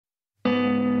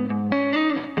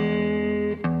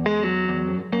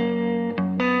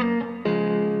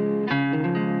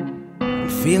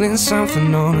Feeling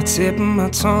something on the tip of my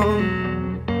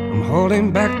tongue. I'm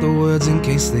holding back the words in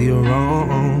case they are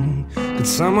wrong. Could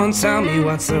someone tell me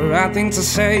what's the right thing to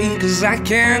say? 'Cause I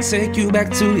can't take you back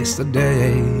to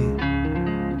yesterday.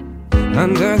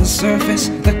 Under the surface,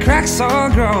 the cracks all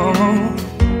grown.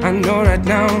 I know right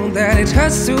now that it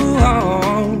hurts to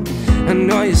hold. I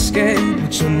know you're scared,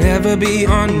 but you'll never be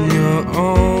on your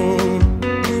own.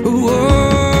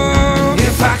 Whoa.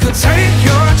 If I could take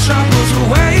your troubles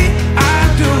away,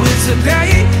 I'd do it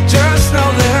today. Just know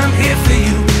that I'm here for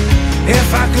you. If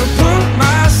I could put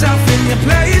myself in your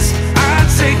place, I'd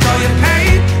take all your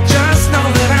pain. Just know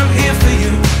that I'm here for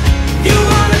you. You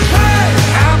wanna cry,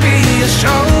 I'll be your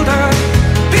shoulder,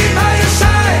 be by your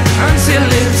side until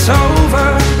it's over.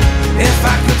 If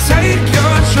I could take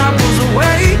your troubles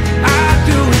away, I'd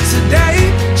do it today.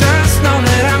 Just know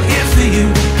that I'm here for you.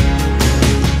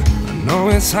 I know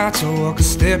it's hard to walk a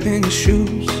step in your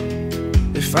shoes.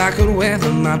 If I could wear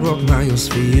them, I'd walk miles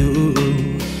for you.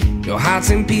 Your heart's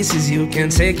in pieces, you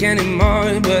can't take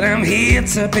anymore, but I'm here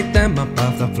to pick them up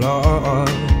off the floor.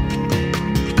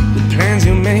 The plans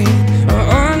you made are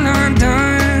all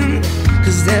undone,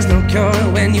 'cause there's no cure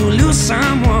when you lose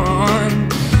someone.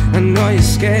 I know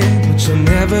you're scared, but you'll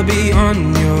never be on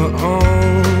your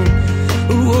own.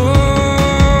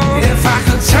 Whoa. If I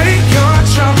could take your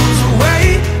troubles away,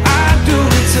 I'd do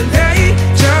it today.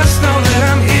 Just know that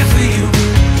I'm here for you.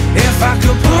 If I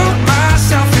could put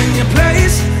myself in your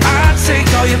place, I'd take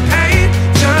all your pain.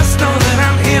 Just know that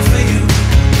I'm here for you.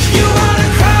 You wanna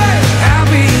cry, I'll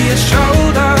be your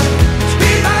shoulder,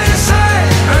 be by your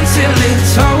side until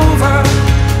it's over.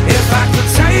 If I could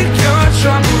take your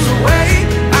troubles away,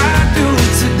 I'd do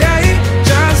it today.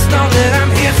 Just know that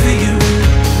I'm here for you.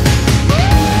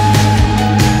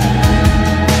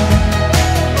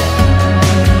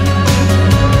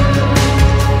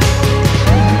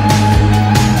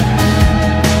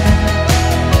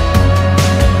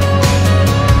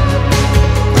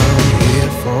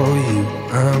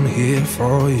 I'm here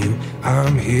for you,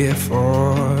 I'm here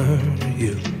for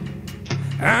you.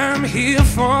 I'm here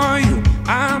for you,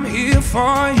 I'm here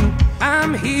for you,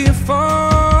 I'm here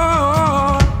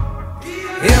for.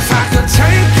 If I could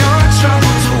take your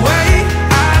troubles away,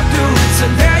 I'd do it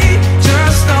today.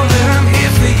 Just know that I'm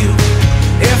here for you.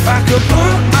 If I could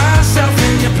put myself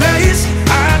in your place,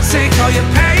 I'd take all your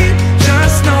pain.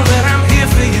 Just know that I'm here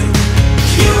for you.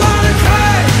 You wanna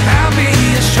cry, I'll be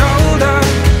your shoulder,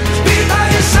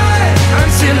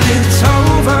 until it's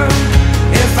over.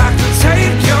 If I could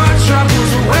take your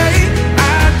troubles away,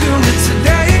 I'd do it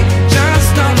today. Just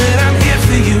know that I'm here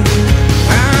for you.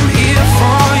 I'm here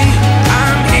for you,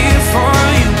 I'm here for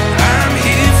you, I'm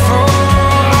here for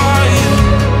you.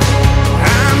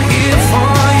 I'm here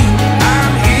for you,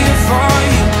 I'm here for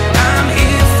you, I'm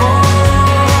here for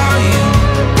you.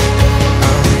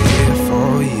 I'm here for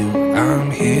you, I'm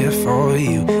here for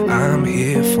you, I'm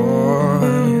here for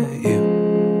you.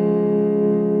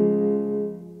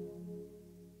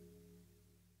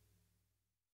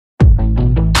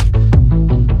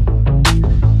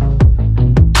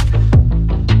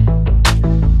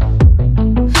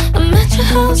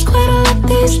 House quite a lot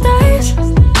these days.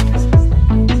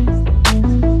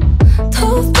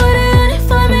 Told buddy and he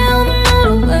find me on the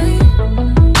motorway.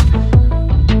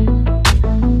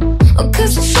 Oh,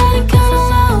 'cause it's shining kinda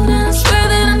loud and I swear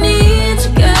that I need to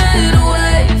get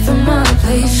away from my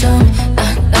place. I'm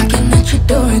knocking at your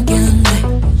door again, babe.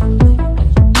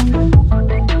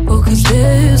 Oh, 'cause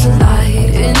there's a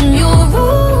light in your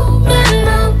room and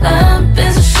the lamp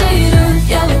is a shade of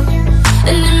yellow,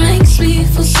 and it makes me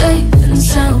feel safe and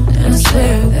sound, and I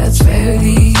swear that's rare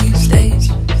these days.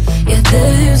 Yeah,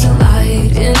 there's a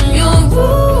light in your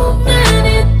room and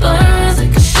it burns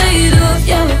like a shade of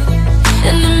yellow,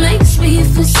 and it makes me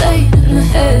feel safe in the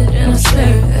head, and I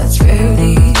swear that's rare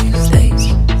these days.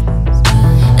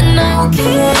 And I will keep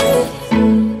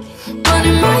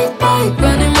running right by,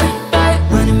 running right by,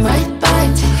 running right by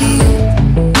to here.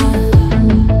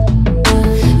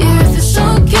 Yeah, if it's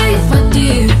okay, my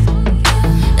dear.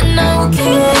 And I will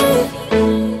keep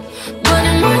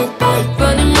running right back,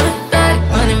 running right back,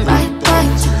 running right back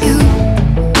to you.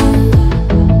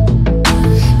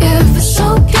 Yeah, if it's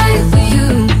okay for you.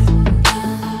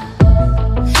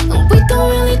 And we don't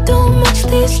really do much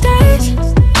these days.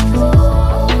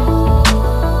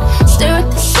 Stare at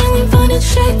the ceiling, finding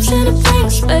shapes in a blank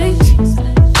space.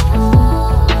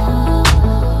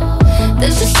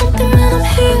 There's just something when I'm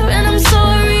here, and I'm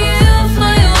sorry if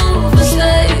I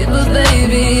overstay, but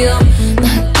baby, I'm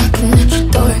not knocking at your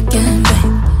door again,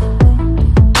 babe.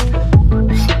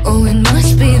 Oh, it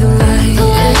must be the light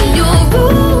in your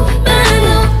room, and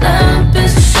your lamp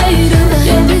is a shade of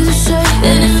yellow,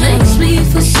 and it makes me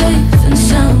feel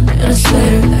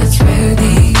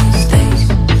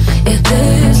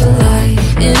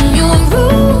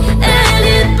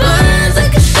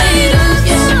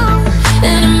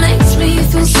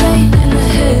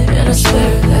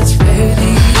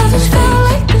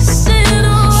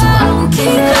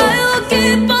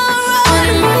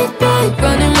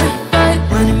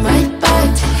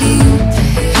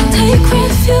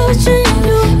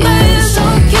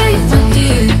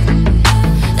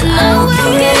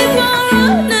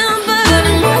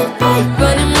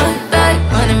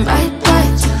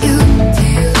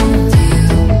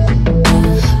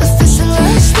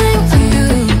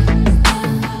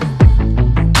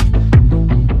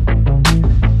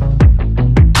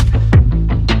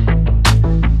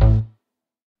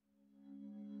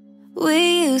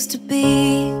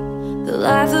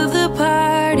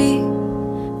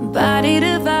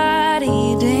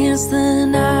dance the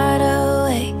night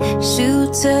away,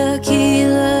 shoot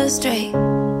tequila straight,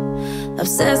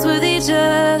 obsessed with each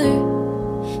other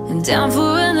and down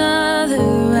for another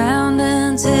round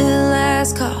until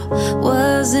last call.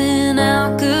 Wasn't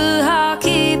alcohol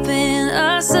keeping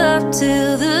us up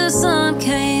till the sun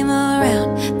came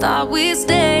around. Thought we'd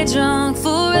stay drunk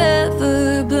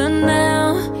forever, but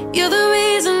now you're the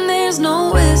reason there's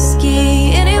no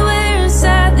whiskey anywhere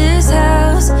inside this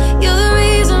house. You're the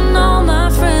reason all my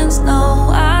friends know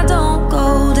I don't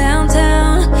go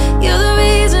downtown. You're the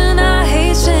reason I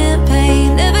hate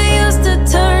champagne, never used to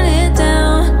turn it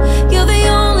down. You're the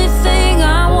only thing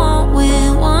I want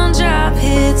when one drop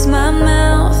hits my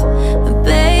mouth. But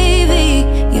baby,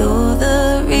 you're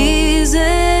the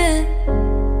reason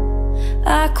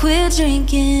I quit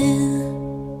drinking.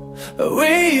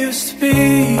 We used to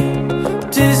be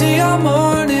dizzy all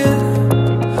morning,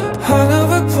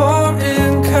 hungover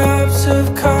pouring cups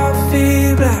of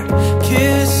coffee black,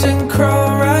 kiss and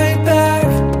crawl right back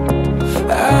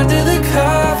under the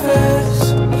covers,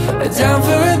 down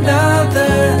for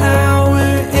another hour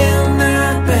in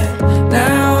that bed.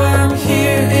 Now I'm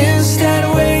here instead,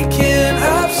 waking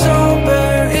up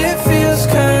sober. It feels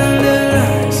kinda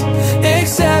nice,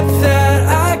 except that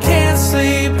I can't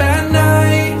sleep at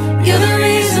night. You're the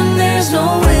reason there's no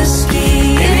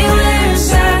whiskey anywhere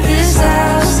inside this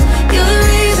house. You're the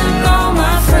reason all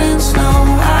my friends know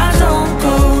I don't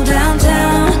go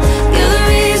downtown. You're the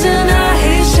reason I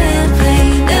hate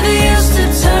champagne, never used to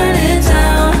turn it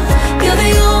down. You're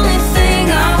the only thing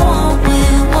I want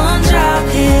when one drop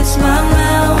hits my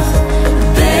mouth.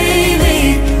 Baby,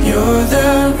 You're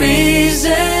the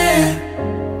reason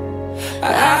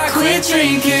I quit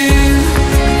drinking,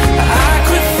 I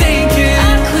quit thinking,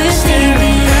 I quit staring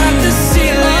thinking. at the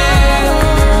ceiling.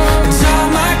 All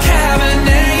my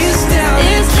cabinet is down, the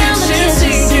It's down the kitchen kitchen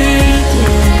sinking.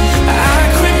 I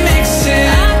quit mixing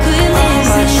all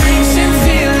my drinks and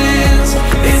feelings.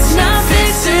 It's not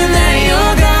fixing that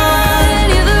you're gone.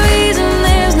 You're the reason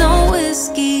there's no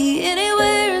whiskey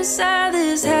anywhere inside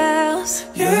this house.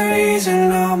 You're the reason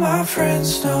all my friends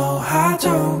know I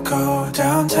don't go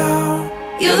downtown.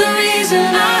 You're the reason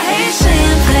I hate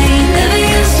champagne, never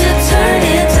used to turn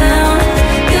it down.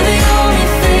 You're the only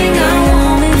thing I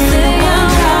want when one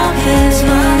drop hits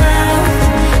my mouth.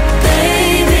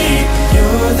 Baby,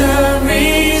 You're the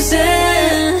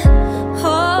reason,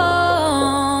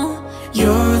 oh,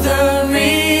 you're the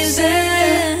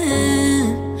reason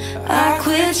I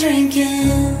quit drinking.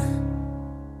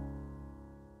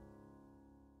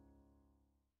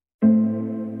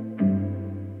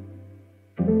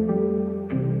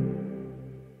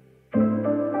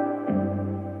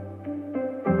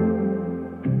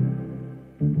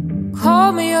 Call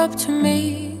me up to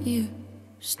meet you,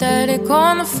 static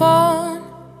on the phone.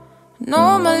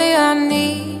 Normally I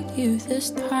need you, this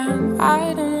time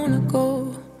I don't wanna go.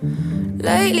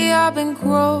 Lately I've been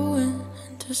growing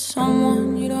into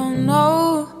someone you don't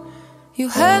know. You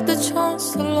had the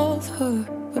chance to love her,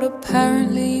 but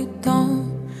apparently you don't.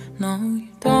 No,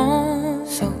 you don't.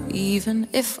 So even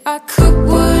if I could,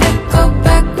 wouldn't go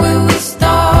back where we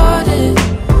started.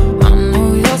 I know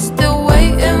you're still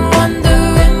waiting,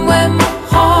 wondering where my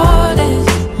heart is.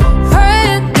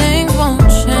 Praying things won't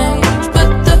change, but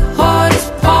the hardest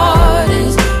part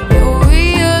is you're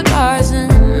realizing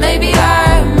maybe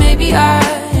I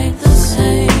ain't the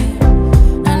same.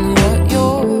 And what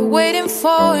you're waiting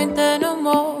for ain't there no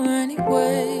more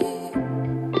anyway.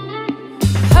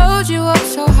 Held you up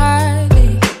so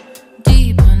highly,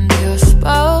 deep under your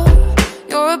spell.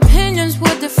 Your opinions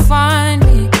would define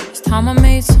me. It's time I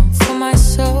made some for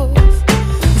myself.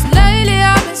 'Cause lately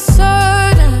I've been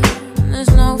certain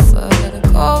there's no further to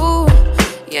go.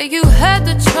 Yeah, you had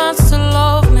the chance to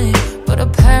love me, but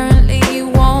apparently you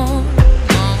won't.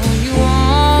 No, you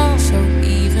won't. So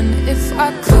even if I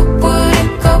could,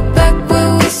 wouldn't go back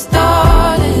where we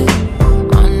started.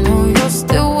 I know you're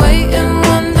still waiting,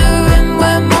 wondering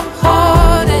where my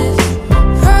heart is.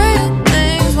 Praying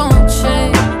things won't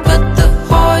change, but the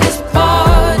hardest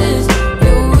part is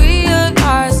you're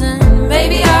realizing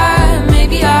maybe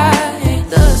I ain't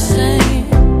the same.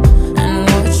 And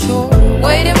what you're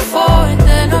waiting for ain't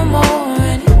there no more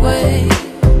anyway.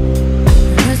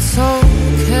 It's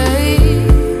okay,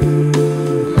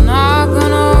 I'm not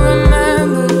gonna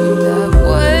remember you that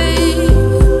way.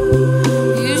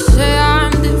 You say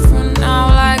I'm different now,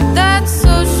 like that's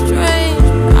so strange.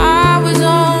 I was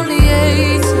only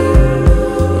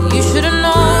 18, you should've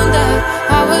known that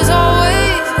I was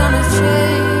always gonna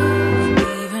change.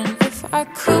 Even if I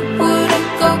could, wouldn't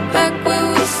go back where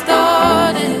we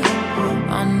started.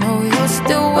 I know you're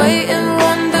still waiting,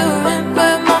 wondering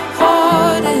where my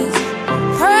heart is.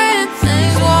 Praying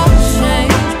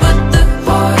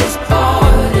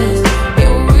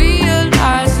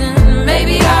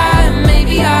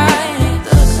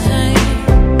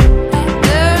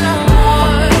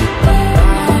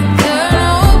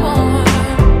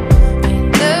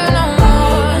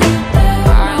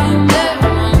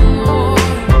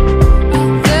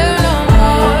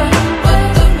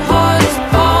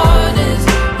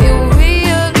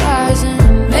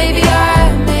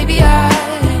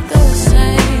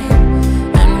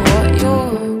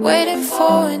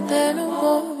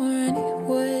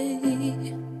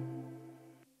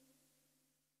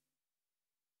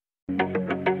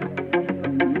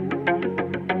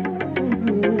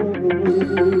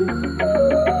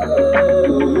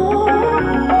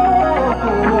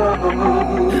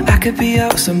could be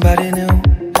out with somebody new,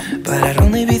 but I'd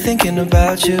only be thinking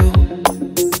about you.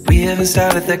 We haven't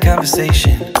started that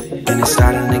conversation, and it's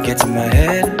starting to get to my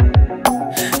head.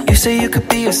 You say you could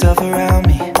be yourself around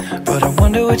me, but I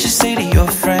wonder what you say to your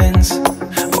friends.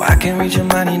 Oh, I can't read your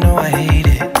mind, you know I hate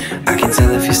it. I can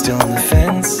tell if you're still on the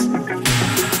fence.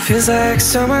 Feels like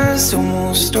summer's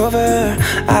almost over.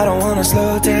 I don't wanna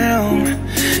slow down.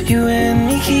 You and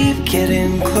me keep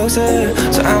getting closer,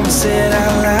 so I'ma say it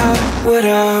out loud. What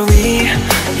are we?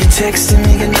 You're texting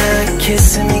me goodnight,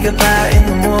 kissing me goodbye in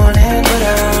the morning. What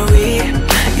are we?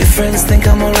 Your friends think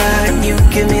I'm alright, and you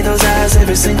give me those eyes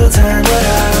every single time. What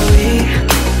are we?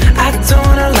 I don't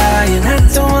wanna lie, and I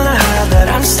don't wanna hide that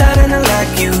I'm starting to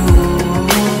like you.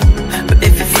 But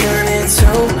if you're feeling it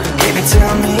too, baby,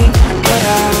 tell me, what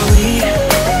are we?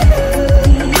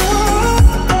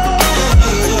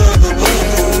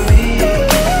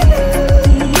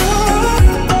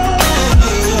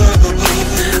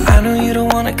 I know you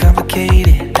don't want it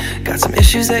complicated, got some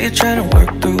issues that you're trying to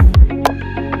work through.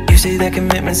 You say that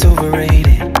commitment's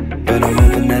overrated, but I'm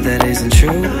hoping that that isn't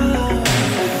true.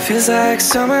 Feels like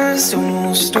summer's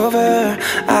almost over.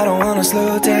 I don't wanna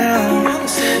slow down.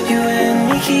 You and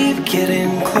me keep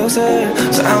getting closer,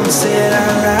 so I'ma say it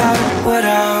out loud. What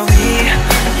are we?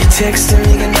 You're texting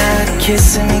me goodnight,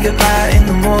 kissing me goodbye in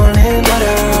the morning. What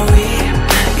are we?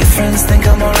 Your friends think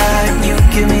I'm alright, and you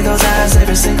give me those eyes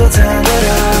every single time. What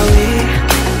are we?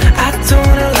 I don't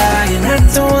wanna lie, and I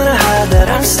don't wanna hide that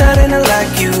I'm starting to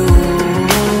like you.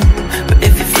 But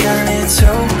if you're feeling it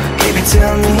too, baby,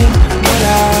 tell me, what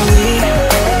are we?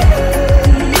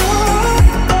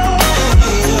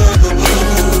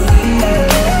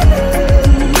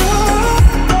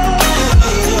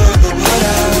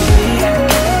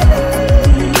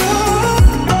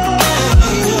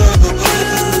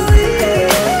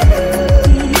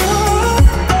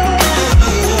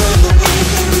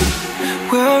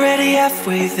 We're already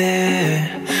halfway there,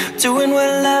 doing what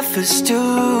lovers do.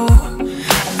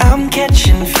 I'm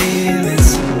catching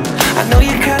feelings, I know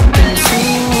you got them too.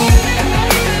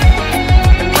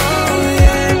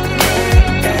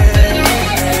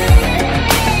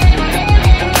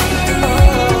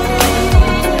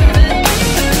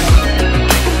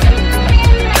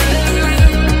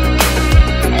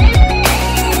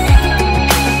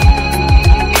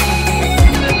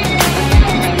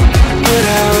 What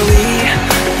are we?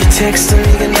 You're texting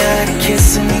me goodnight,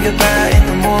 kissing me goodbye in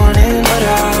the morning. What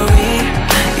are we?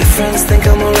 Your friends think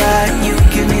I'm alright, you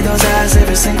give me those eyes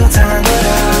every single time. What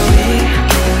are we?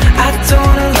 I don't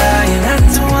wanna lie, and I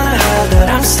don't wanna hide that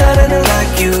I'm starting to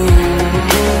like you.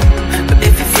 But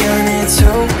if you're feeling it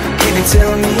too, baby,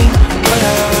 tell me,